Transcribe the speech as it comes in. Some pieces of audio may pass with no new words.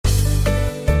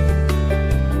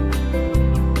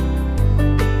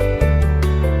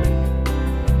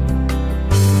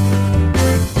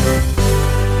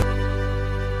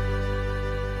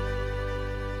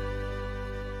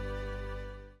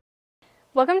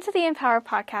Welcome to the Empower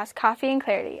Podcast, Coffee and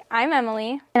Clarity. I'm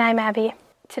Emily. And I'm Abby.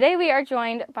 Today we are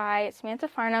joined by Samantha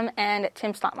Farnham and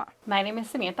Tim Slama. My name is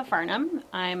Samantha Farnham.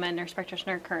 I'm a nurse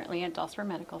practitioner currently at Dulcimer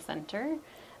Medical Center.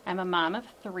 I'm a mom of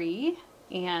 3,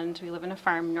 and we live in a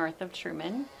farm north of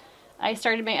Truman. I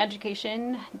started my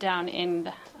education down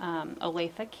in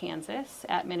Olathe, Kansas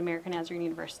at Mid-American Nazarene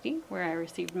University, where I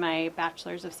received my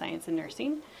Bachelor's of Science in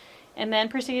Nursing, and then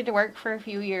proceeded to work for a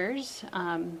few years,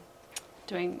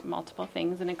 doing multiple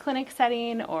things in a clinic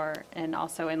setting and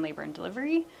also in labor and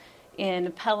delivery in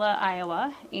Pella,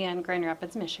 Iowa, and Grand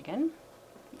Rapids, Michigan.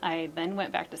 I then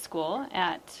went back to school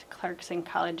at Clarkson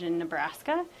College in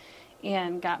Nebraska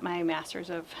and got my Master's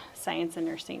of Science in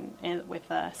Nursing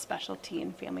with a specialty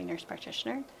in family nurse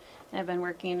practitioner. And I've been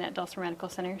working at Dulcimer Medical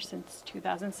Center since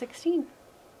 2016.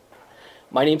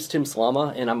 My name's Tim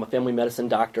Slama, and I'm a family medicine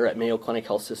doctor at Mayo Clinic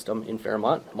Health System in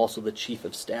Fairmont. I'm also the chief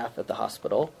of staff at the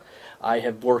hospital. I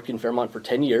have worked in Fairmont for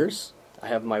 10 years. I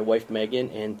have my wife Megan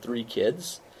and 3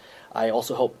 kids. I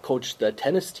also help coach the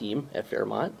tennis team at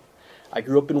Fairmont. I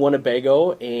grew up in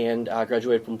Winnebago and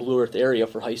graduated from Blue Earth area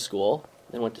for high school.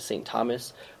 Then went to St.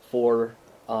 Thomas for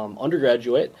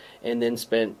undergraduate, and then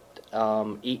spent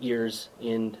 8 years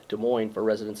in Des Moines for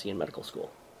residency and medical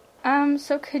school.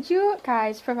 So could you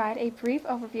guys provide a brief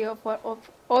overview of what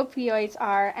opioids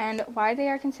are and why they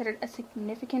are considered a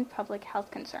significant public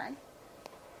health concern?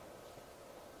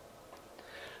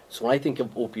 So when I think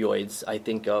of opioids, I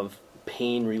think of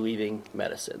pain-relieving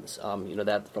medicines.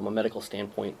 That from a medical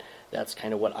standpoint, that's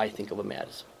kind of what I think of them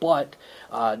as. But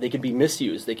they can be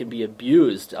misused, they can be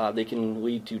abused, they can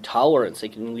lead to tolerance, they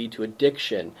can lead to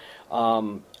addiction.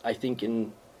 I think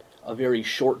in a very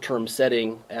short-term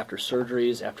setting, after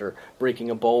surgeries, after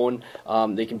breaking a bone,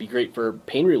 they can be great for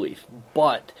pain relief.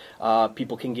 But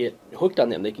people can get hooked on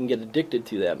them, they can get addicted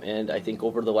to them. And I think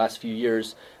over the last few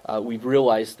years, we've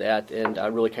realized that and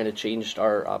really kind of changed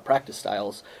our practice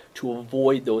styles to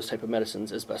avoid those type of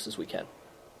medicines as best as we can.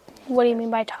 What do you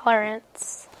mean by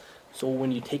tolerance? So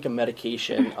when you take a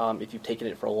medication, if you've taken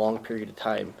it for a long period of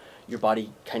time, your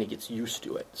body kind of gets used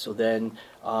to it. So then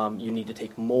you need to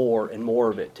take more and more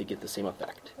of it to get the same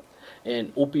effect.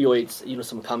 And opioids,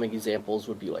 some common examples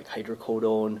would be like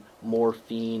hydrocodone,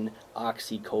 morphine,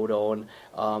 oxycodone.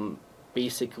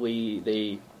 Basically,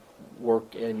 they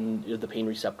work in the pain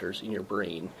receptors in your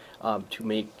brain to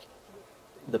make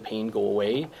the pain go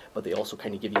away, but they also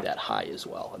kind of give you that high as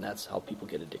well, and that's how people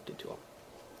get addicted to them.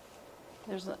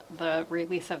 There's the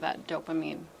release of that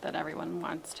dopamine that everyone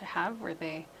wants to have, where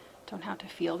they don't have to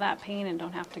feel that pain and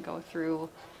don't have to go through,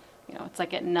 it's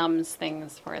like it numbs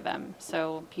things for them.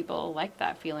 So people like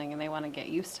that feeling and they want to get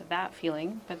used to that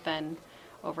feeling, but then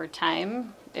over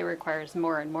time it requires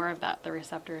more and more of that. The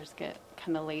receptors get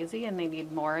kind of lazy and they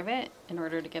need more of it in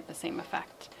order to get the same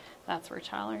effect. That's where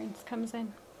tolerance comes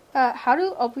in. How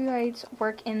do opioids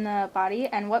work in the body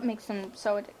and what makes them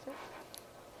so addictive?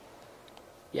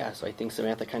 Yeah, so I think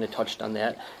Samantha kind of touched on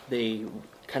that. They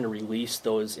kind of release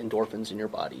those endorphins in your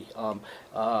body,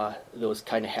 those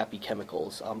kind of happy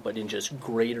chemicals, but in just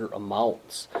greater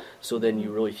amounts. So then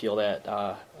you really feel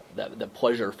that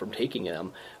pleasure from taking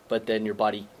them, but then your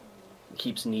body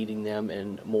keeps needing them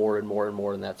and more and more and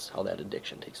more, and that's how that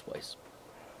addiction takes place.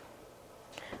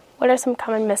 What are some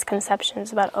common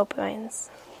misconceptions about opioids?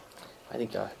 I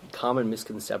think a common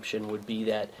misconception would be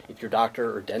that if your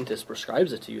doctor or dentist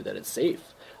prescribes it to you, that it's safe.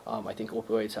 I think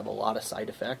opioids have a lot of side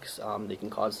effects. They can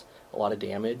cause a lot of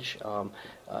damage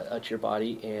to your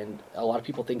body, and a lot of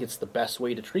people think it's the best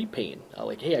way to treat pain.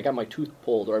 Like, hey, I got my tooth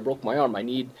pulled or I broke my arm, I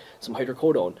need some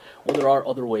hydrocodone. Well, there are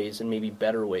other ways and maybe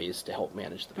better ways to help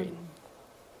manage the pain.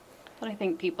 But I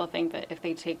think people think that if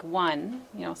they take one,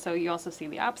 so you also see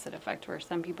the opposite effect where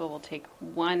some people will take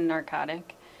one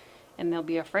narcotic and they'll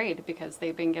be afraid because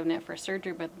they've been given it for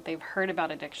surgery, but they've heard about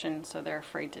addiction, so they're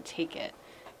afraid to take it.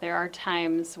 There are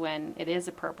times when it is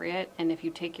appropriate, and if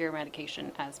you take your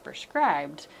medication as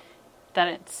prescribed, that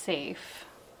it's safe.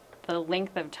 The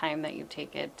length of time that you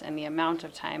take it and the amount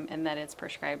of time and that it's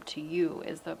prescribed to you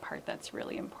is the part that's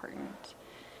really important.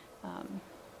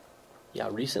 Yeah,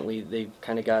 recently they've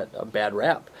kind of got a bad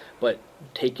rap, but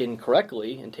taken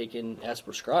correctly and taken as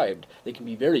prescribed, they can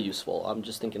be very useful. I'm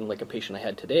just thinking like a patient I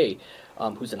had today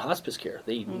who's in hospice care.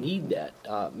 They need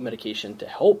that medication to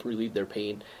help relieve their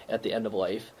pain at the end of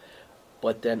life,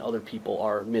 but then other people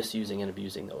are misusing and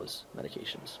abusing those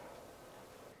medications.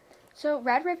 So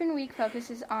Red Ribbon Week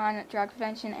focuses on drug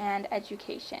prevention and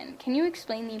education. Can you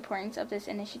explain the importance of this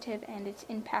initiative and its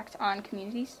impact on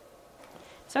communities?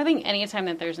 So I think anytime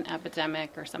that there's an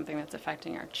epidemic or something that's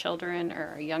affecting our children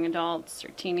or our young adults or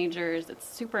teenagers, it's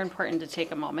super important to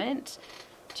take a moment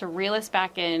to reel us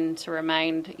back in, to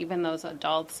remind even those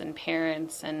adults and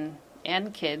parents and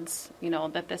kids,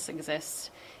 that this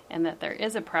exists and that there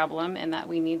is a problem and that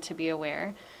we need to be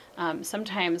aware.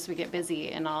 Sometimes we get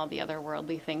busy in all the other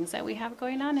worldly things that we have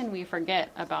going on and we forget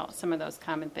about some of those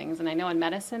common things. And I know in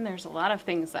medicine there's a lot of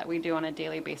things that we do on a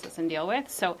daily basis and deal with.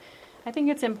 So I think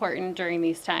it's important during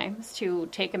these times to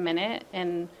take a minute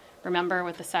and remember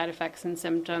what the side effects and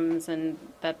symptoms and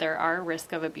that there are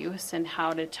risk of abuse and how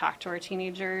to talk to our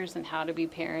teenagers and how to be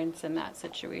parents in that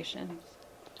situation.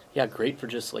 Yeah, great for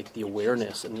just like the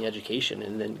awareness and the education,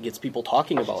 and then gets people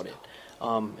talking about it.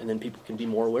 And then people can be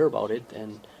more aware about it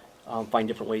and find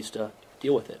different ways to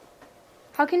deal with it.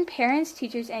 How can parents,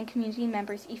 teachers, and community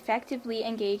members effectively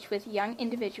engage with young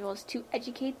individuals to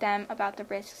educate them about the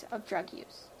risks of drug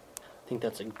use? I think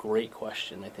that's a great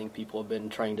question. I think people have been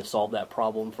trying to solve that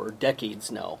problem for decades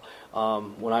now.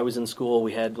 When I was in school,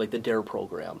 we had like the DARE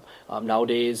program.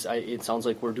 Nowadays, it sounds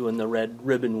like we're doing the Red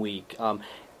Ribbon Week.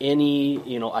 Any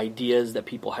ideas that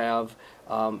people have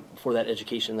for that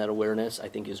education, that awareness, I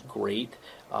think is great.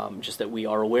 Just that we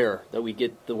are aware, that we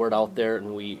get the word out there, and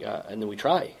then we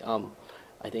try.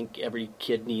 I think every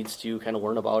kid needs to kind of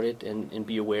learn about it and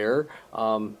be aware.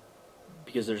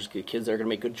 Because there's kids that are going to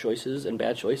make good choices and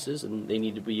bad choices, and they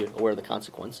need to be aware of the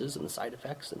consequences and the side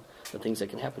effects and the things that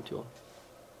can happen to them.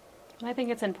 I think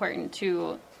it's important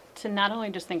to not only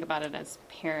just think about it as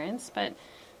parents, but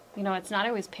it's not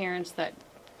always parents that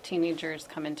teenagers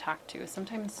come and talk to.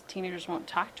 Sometimes teenagers won't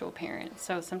talk to a parent,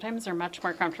 so sometimes they're much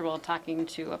more comfortable talking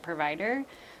to a provider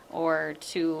or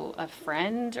to a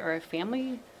friend or a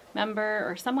family member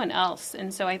or someone else.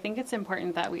 And so I think it's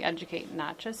important that we educate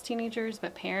not just teenagers,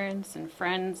 but parents and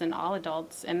friends and all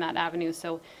adults in that avenue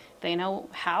so they know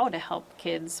how to help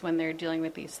kids when they're dealing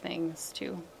with these things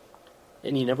too.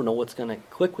 And you never know what's going to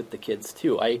click with the kids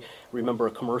too. I remember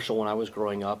a commercial when I was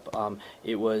growing up.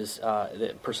 It was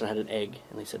the person had an egg,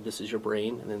 and they said, "This is your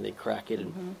brain," and then they crack it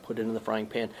and put it in the frying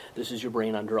pan. "This is your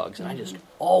brain on drugs." And I just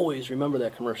always remember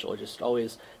that commercial. It just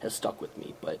always has stuck with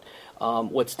me. But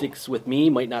what sticks with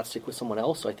me might not stick with someone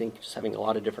else. So I think just having a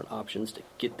lot of different options to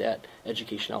get that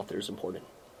education out there is important.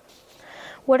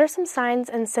 What are some signs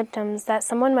and symptoms that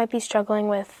someone might be struggling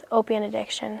with opiate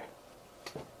addiction?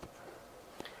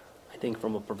 I think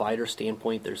from a provider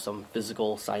standpoint, there's some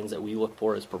physical signs that we look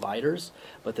for as providers,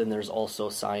 but then there's also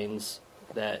signs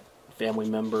that family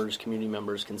members, community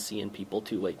members can see in people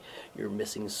too, like you're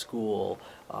missing school,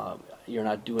 you're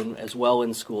not doing as well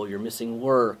in school, you're missing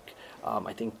work.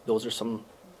 I think those are some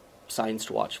signs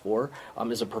to watch for.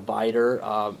 As a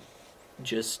provider,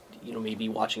 just maybe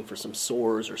watching for some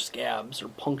sores or scabs or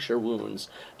puncture wounds,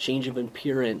 change of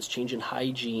appearance, change in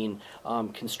hygiene,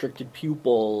 constricted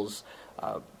pupils,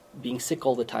 being sick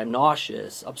all the time,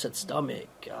 nauseous, upset stomach,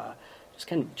 just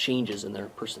kind of changes in their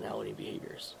personality and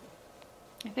behaviors.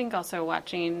 I think also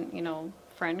watching,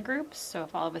 friend groups. So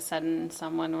if all of a sudden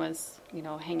someone was,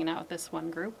 hanging out with this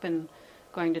one group and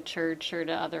going to church or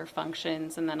to other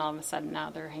functions, and then all of a sudden now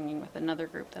they're hanging with another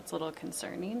group, that's a little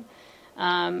concerning.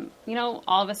 All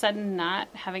of a sudden not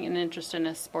having an interest in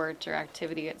a sport or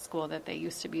activity at school that they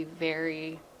used to be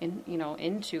very,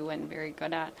 into and very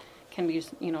good at. Can be,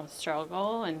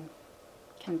 struggle and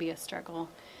can be a struggle.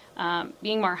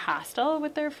 Being more hostile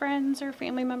with their friends or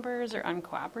family members or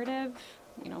uncooperative,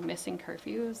 missing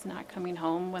curfews, not coming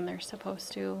home when they're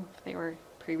supposed to, if they were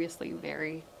previously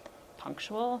very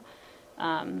punctual,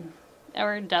 or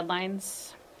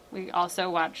deadlines. We also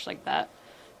watch like that,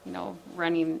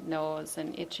 running nose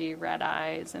and itchy red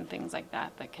eyes and things like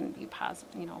that can be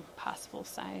possible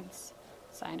side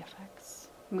effects.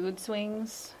 Mood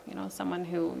swings, someone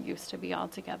who used to be all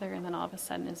together and then all of a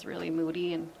sudden is really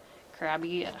moody and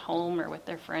crabby at home or with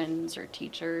their friends or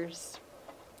teachers.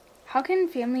 How can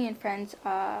family and friends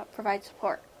provide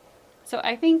support? So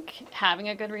I think having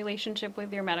a good relationship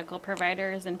with your medical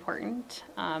provider is important.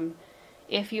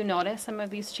 If you notice some of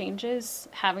these changes,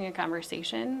 having a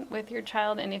conversation with your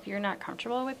child, and if you're not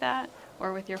comfortable with that,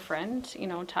 or with your friend,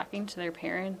 talking to their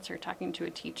parents or talking to a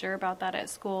teacher about that at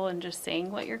school and just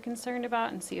saying what you're concerned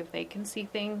about and see if they can see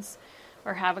things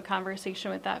or have a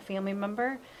conversation with that family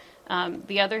member.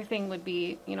 The other thing would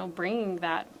be, bringing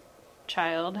that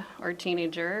child or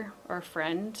teenager or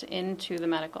friend into the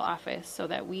medical office so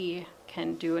that we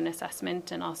can do an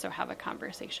assessment and also have a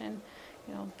conversation.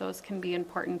 Those can be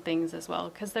important things as well,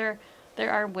 because there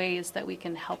are ways that we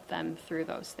can help them through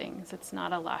those things. It's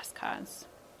not a lost cause.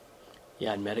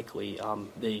 Yeah, and medically,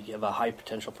 they have a high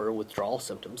potential for withdrawal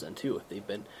symptoms then too. If they've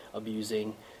been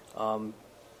abusing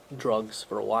drugs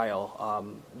for a while,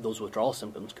 those withdrawal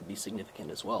symptoms could be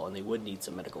significant as well, and they would need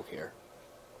some medical care.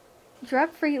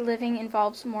 Drug-free living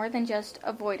involves more than just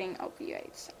avoiding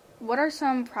opioids. What are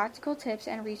some practical tips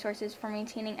and resources for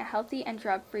maintaining a healthy and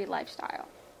drug-free lifestyle?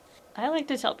 I like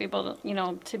to tell people,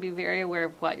 to be very aware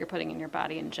of what you're putting in your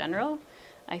body in general.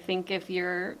 I think if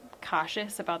you're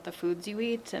cautious about the foods you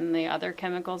eat and the other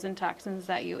chemicals and toxins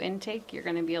that you intake, you're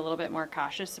going to be a little bit more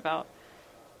cautious about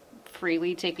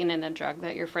freely taking in a drug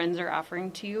that your friends are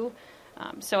offering to you.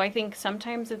 So I think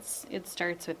sometimes it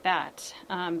starts with that.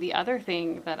 The other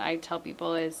thing that I tell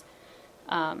people is,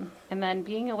 and then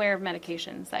being aware of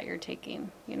medications that you're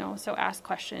taking, so ask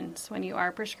questions. When you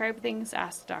are prescribed things,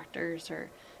 ask doctors or,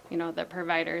 the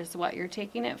providers what you're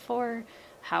taking it for,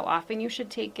 how often you should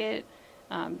take it.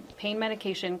 Pain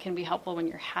medication can be helpful when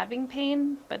you're having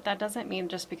pain, but that doesn't mean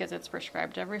just because it's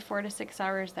prescribed every 4 to 6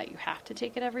 hours that you have to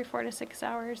take it every 4 to 6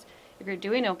 hours. If you're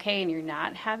doing okay and you're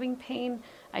not having pain,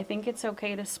 I think it's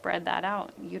okay to spread that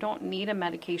out. You don't need a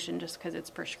medication just because it's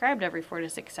prescribed every 4 to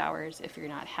 6 hours if you're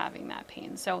not having that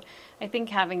pain. So I think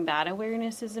having that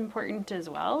awareness is important as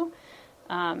well.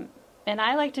 And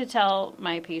I like to tell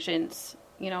my patients,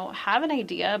 have an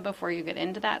idea before you get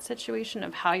into that situation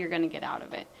of how you're going to get out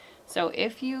of it. So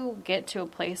if you get to a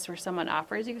place where someone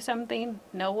offers you something,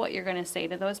 know what you're going to say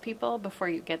to those people before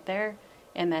you get there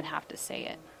and then have to say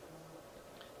it.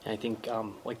 And I think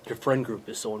your friend group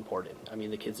is so important. I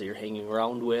mean, the kids that you're hanging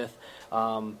around with,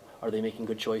 are they making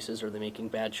good choices? Are they making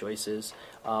bad choices?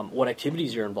 What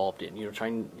activities you're involved in?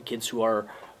 Trying kids who are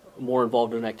more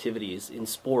involved in activities, in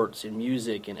sports, in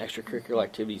music, in extracurricular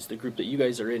activities. The group that you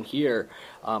guys are in here,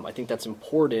 I think that's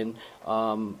important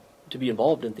to be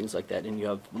involved in things like that, and you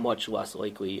have much less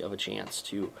likely of a chance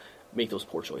to make those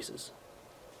poor choices.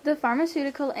 The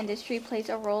pharmaceutical industry plays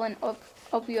a role in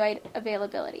opioid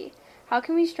availability. How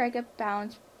can we strike a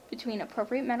balance between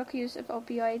appropriate medical use of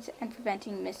opioids and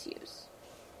preventing misuse?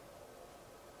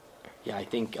 Yeah, I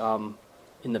think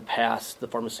in the past, the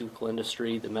pharmaceutical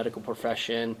industry, the medical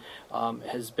profession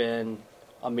has been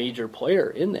a major player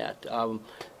in that.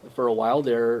 For a while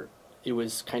there, it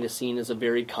was kind of seen as a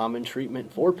very common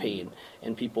treatment for pain,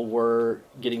 and people were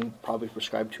getting probably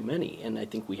prescribed too many. And I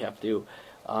think we have to,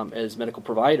 as medical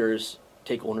providers,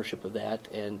 take ownership of that.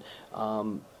 And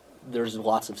there's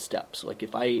lots of steps. Like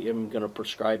if I am going to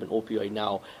prescribe an opioid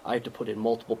now, I have to put in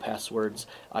multiple passwords.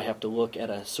 I have to look at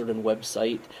a certain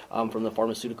website from the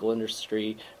pharmaceutical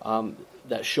industry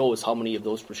that shows how many of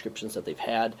those prescriptions that they've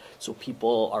had, so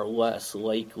people are less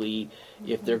likely,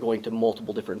 if they're going to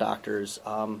multiple different doctors,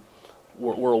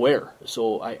 we're aware.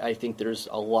 So I think there's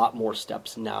a lot more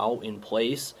steps now in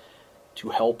place to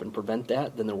help and prevent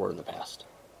that than there were in the past.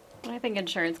 I think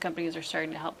insurance companies are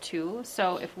starting to help too.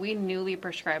 So if we newly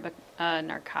prescribe a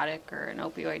narcotic or an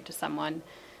opioid to someone,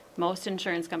 most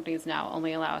insurance companies now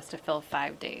only allow us to fill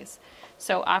 5 days.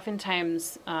 So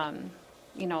oftentimes,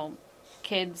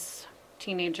 kids,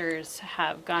 teenagers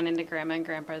have gone into grandma and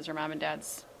grandpa's or mom and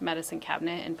dad's medicine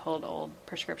cabinet and pulled old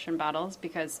prescription bottles,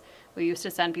 because we used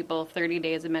to send people 30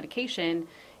 days of medication,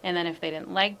 and then if they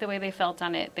didn't like the way they felt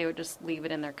on it, they would just leave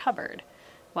it in their cupboard.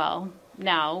 Well,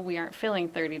 now we aren't filling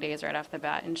 30 days right off the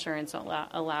bat. Insurance won't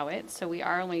allow it. So we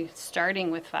are only starting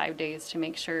with 5 days to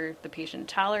make sure the patient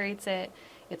tolerates it.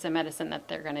 It's a medicine that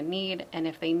they're going to need. And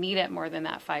if they need it more than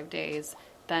that 5 days,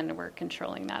 then we're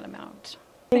controlling that amount.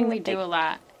 The thing we do a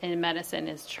lot in medicine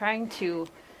is trying to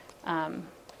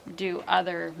do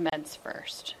other meds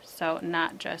first. So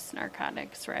not just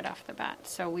narcotics right off the bat.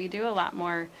 So we do a lot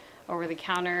more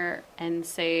over-the-counter,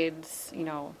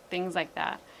 NSAIDs, things like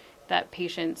that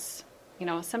patients,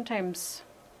 sometimes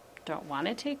don't want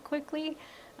to take quickly,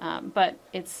 but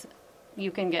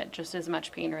you can get just as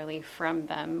much pain relief from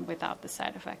them without the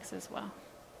side effects as well.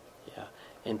 Yeah,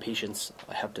 and patients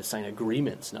have to sign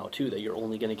agreements now too, that you're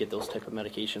only going to get those type of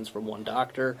medications from one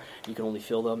doctor. You can only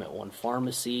fill them at one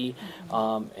pharmacy,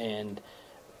 and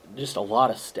just a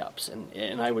lot of steps.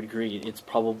 And I would agree, it's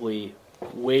probably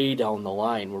way down the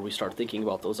line where we start thinking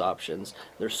about those options.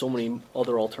 There's so many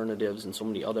other alternatives and so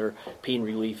many other pain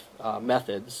relief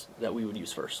methods that we would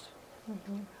use first.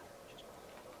 Mm-hmm.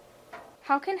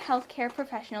 How can healthcare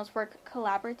professionals work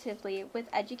collaboratively with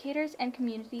educators and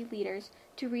community leaders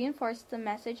to reinforce the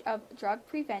message of drug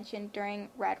prevention during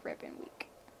Red Ribbon Week?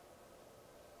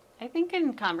 I think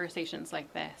in conversations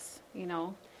like this,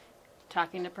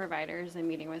 talking to providers and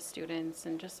meeting with students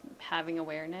and just having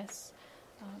awareness,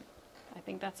 I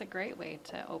think that's a great way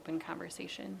to open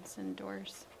conversations and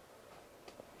doors.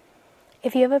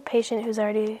 If you have a patient who's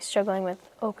already struggling with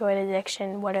opioid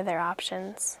addiction, what are their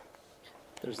options?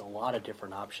 There's a lot of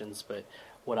different options, but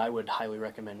what I would highly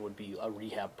recommend would be a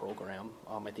rehab program.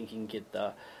 I think you can get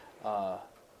the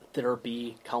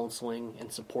therapy, counseling,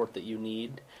 and support that you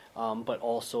need, but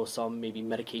also some maybe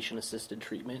medication-assisted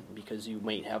treatment because you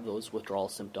might have those withdrawal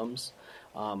symptoms.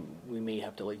 We may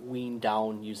have to wean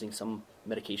down using some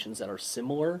medications that are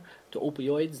similar to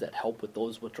opioids that help with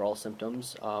those withdrawal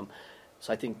symptoms.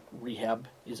 So I think rehab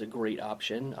is a great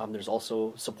option. There's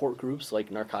also support groups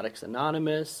like Narcotics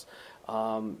Anonymous,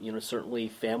 certainly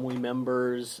family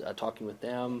members, talking with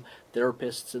them,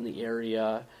 therapists in the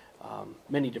area,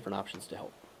 many different options to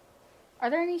help. Are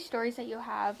there any stories that you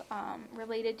have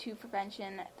related to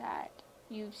prevention that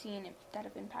you've seen that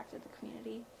have impacted the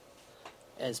community?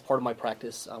 As part of my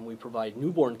practice, we provide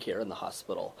newborn care in the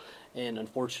hospital. And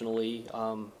unfortunately,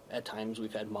 at times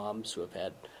we've had moms who have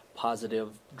had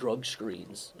positive drug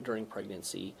screens during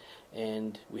pregnancy,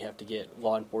 and we have to get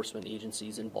law enforcement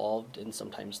agencies involved, and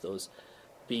sometimes those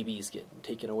babies get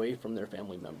taken away from their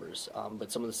family members.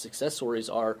 But some of the success stories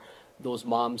are those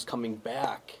moms coming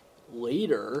back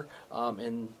later,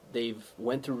 and they've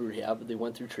went through rehab, they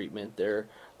went through treatment, they're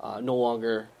no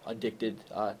longer addicted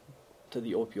to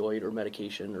the opioid or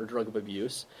medication or drug of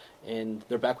abuse, and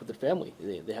they're back with their family.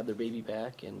 They have their baby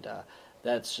back, and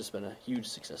that's just been a huge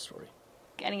success story.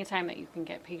 Anytime that you can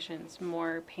get patients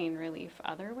more pain relief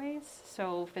other ways,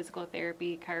 so physical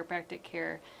therapy, chiropractic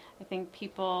care, I think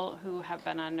people who have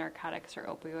been on narcotics or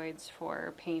opioids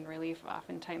for pain relief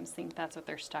oftentimes think that's what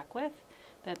they're stuck with,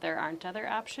 that there aren't other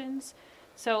options.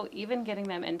 So even getting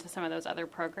them into some of those other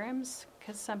programs,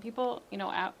 because some people,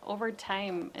 over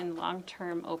time in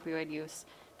long-term opioid use,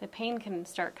 the pain can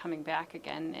start coming back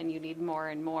again and you need more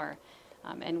and more.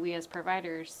 And we as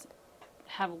providers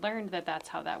have learned that that's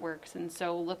how that works. And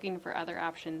so looking for other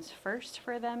options first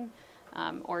for them,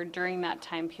 or during that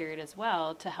time period as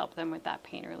well, to help them with that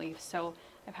pain relief. So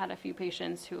I've had a few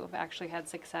patients who have actually had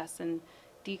success and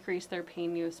decrease their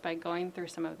pain use by going through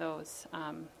some of those,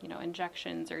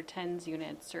 injections or TENS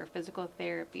units or physical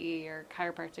therapy or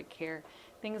chiropractic care,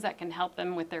 things that can help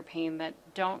them with their pain that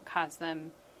don't cause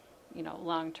them,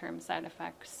 long-term side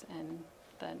effects and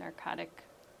the narcotic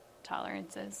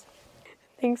tolerances.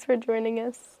 Thanks for joining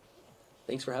us.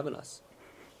 Thanks for having us.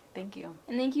 Thank you.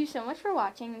 And thank you so much for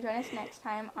watching. Join us next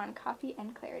time on Coffee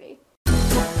and Clarity.